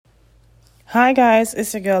Hi guys,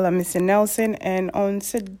 it's your girl Missy Nelson, and on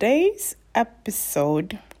today's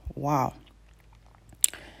episode, wow.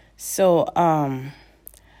 So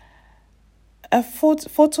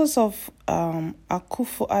photos of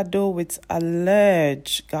Akufo-Addo with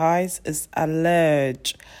alleged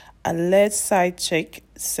side chick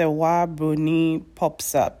Sewa Bruni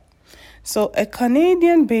pops up. So a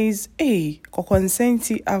Canadian-based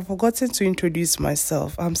Kokonsenti, I've forgotten to introduce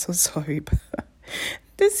myself. I'm so sorry.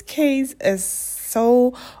 This case is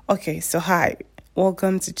so okay. So hi,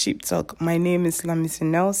 welcome to Cheap Talk. My name is Lamisi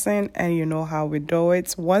Nelson, and you know how we do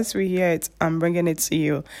it. Once we hear it, I'm bringing it to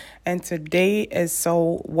you. And today is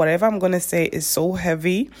whatever I'm gonna say is so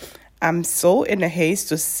heavy. I'm so in a haste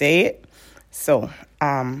to say it. So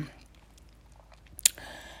a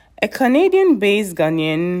Canadian-based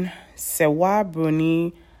Ghanaian, Sewa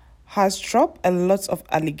Bruni, has dropped a lot of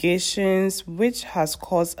allegations, which has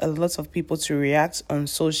caused a lot of people to react on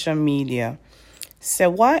social media.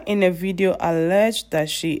 Sewa, in a video, alleged that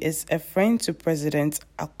she is a friend to President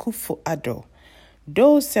Akufo-Addo.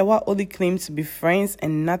 Though Sewa only claimed to be friends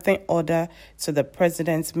and nothing other to the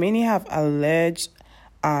president, many have alleged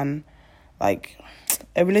a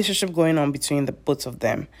relationship going on between the both of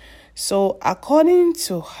them. So, according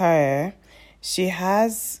to her, she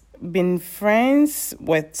has been friends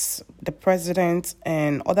with the president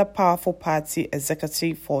and other powerful party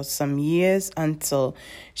executive for some years until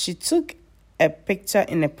she took a picture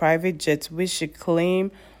in a private jet which she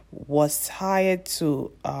claimed was hired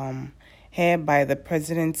to her by the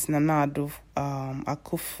president Nana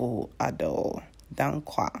Akufo-Addo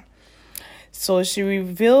Dankwa. So she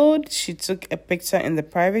revealed she took a picture in the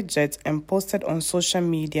private jet and posted on social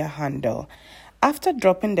media handle. After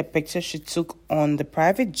dropping the picture she took on the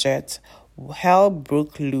private jet, hell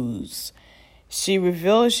broke loose. She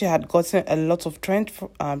revealed she had gotten a lot of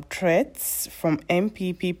threats from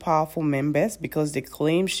MPP powerful members because they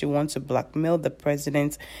claim she wants to blackmail the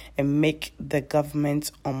president and make the government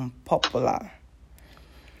unpopular.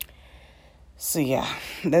 So yeah,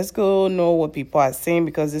 let's go know what people are saying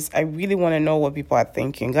because I really want to know what people are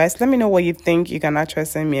thinking. Guys, let me know what you think. You can actually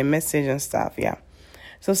send me a message and stuff, yeah.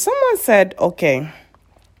 So someone said, okay,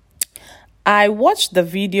 I watched the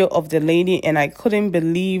video of the lady and I couldn't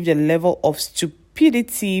believe the level of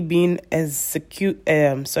stupidity being exhibited.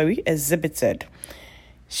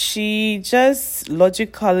 She just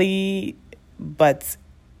logically, but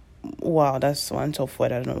wow, that's one tough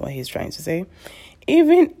word. I don't know what he's trying to say.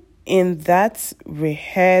 Even in that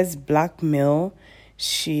rehearsed blackmail,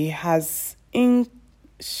 she was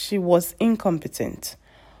incompetent.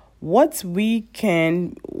 What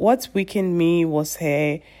weakened me was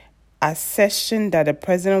her assertion that the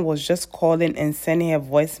president was just calling and sending her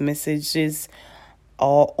voice messages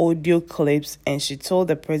or audio clips, and she told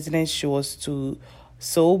the president she was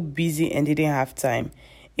so busy and didn't have time.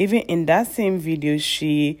 Even in that same video,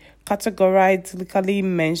 she categorically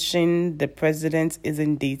mentioned the president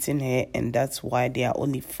isn't dating her and that's why they are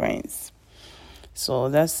only friends. So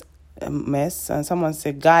that's a mess. And someone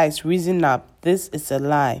said, guys, reason up, this is a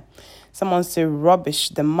lie. Someone said, rubbish,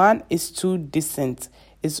 the man is too decent.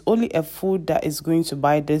 It's only a fool that is going to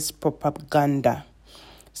buy this propaganda.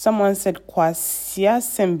 Someone said, kwasia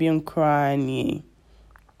sembion krani.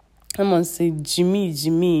 Someone said,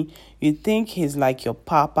 Jimmy, you think he's like your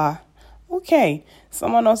papa? Okay.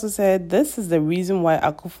 Someone also said, this is the reason why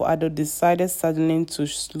Akufo-Addo decided suddenly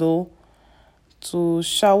to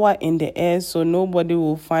shower in the air so nobody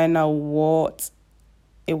will find out what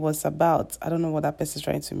it was about. I don't know what that person is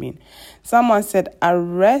trying to mean. Someone said,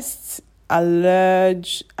 arrest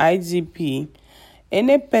alleged IGP.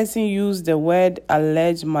 Any person use the word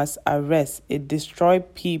alleged must arrest. It destroy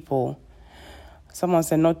people. Someone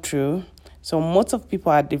said, not true. So most of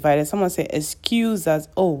people are divided. Someone said, excuse us.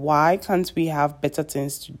 Oh, why can't we have better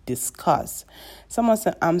things to discuss? Someone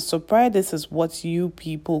said, I'm surprised this is what you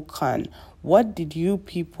people can. What did you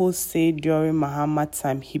people say during Muhammad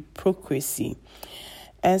time? Hypocrisy.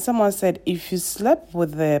 And someone said, if you slept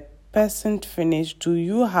with the person finished, do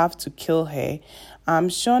you have to kill her? I'm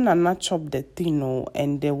sure Nana chopped the thing,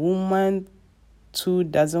 and the woman too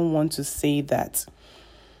doesn't want to say that.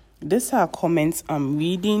 These are comments I'm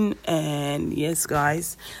reading, and yes,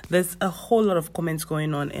 guys, there's a whole lot of comments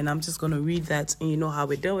going on, and I'm just going to read that, and you know how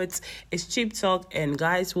we do it. It's Cheap Talk, and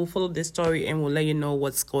guys, we'll follow this story, and we'll let you know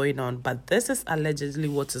what's going on, but this is allegedly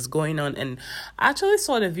what is going on, and I actually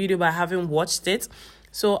saw the video, but I haven't watched it,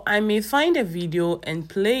 so I may find a video and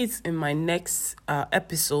play it in my next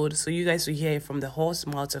episode, so you guys will hear it from the horse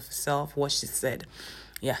mouth of herself, what she said.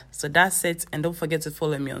 Yeah, so that's it, and don't forget to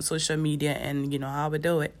follow me on social media, and you know how we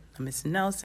do it. I'm Miss Nelson.